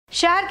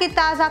शहर की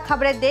ताज़ा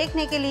खबरें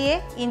देखने के लिए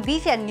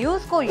INBCN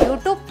न्यूज़ को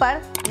YouTube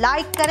पर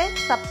लाइक करें,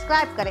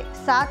 सब्सक्राइब करें,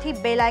 साथ ही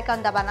बेल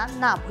आइकन दबाना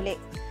ना भूलें।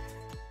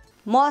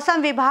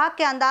 मौसम विभाग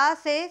के अंदाज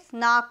से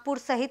नागपुर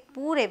सहित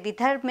पूरे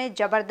विदर्भ में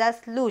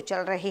जबरदस्त लू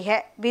चल रही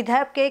है।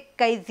 विदर्भ के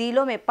कई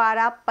जिलों में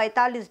पारा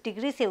 45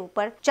 डिग्री से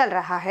ऊपर चल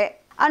रहा है।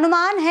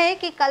 अनुमान है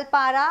कि कल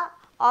पारा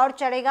और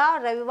चढ़ेगा।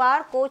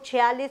 रविवार को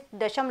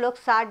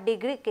 46.7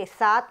 डिग्री के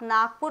साथ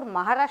नागपुर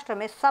महाराष्ट्र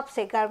में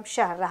सबसे गर्म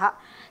शहर रहा।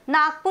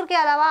 नागपुर के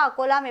अलावा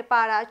अकोला में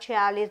पारा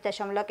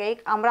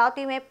 46.1,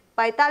 अमरावती में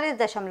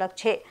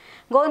 45.6,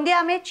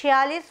 गोंदिया में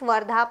 46,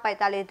 वर्धा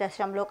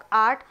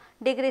 45.8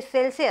 डिग्री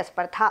सेल्सियस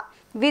पर था।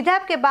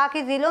 विदर्भ के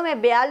बाकी जिलों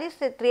में 42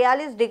 से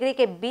 43 डिग्री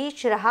के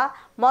बीच रहा।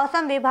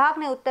 मौसम विभाग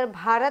ने उत्तर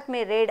भारत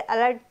में रेड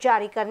अलर्ट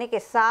जारी करने के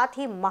साथ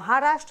ही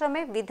महाराष्ट्र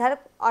में, विदर्भ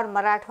और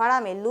मराठवाड़ा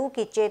में लू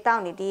की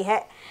चेतावनी दी है।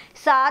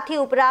 साथ ही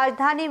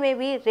उपराजधानी में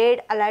भी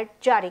रेड अलर्ट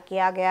जारी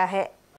किया गया है।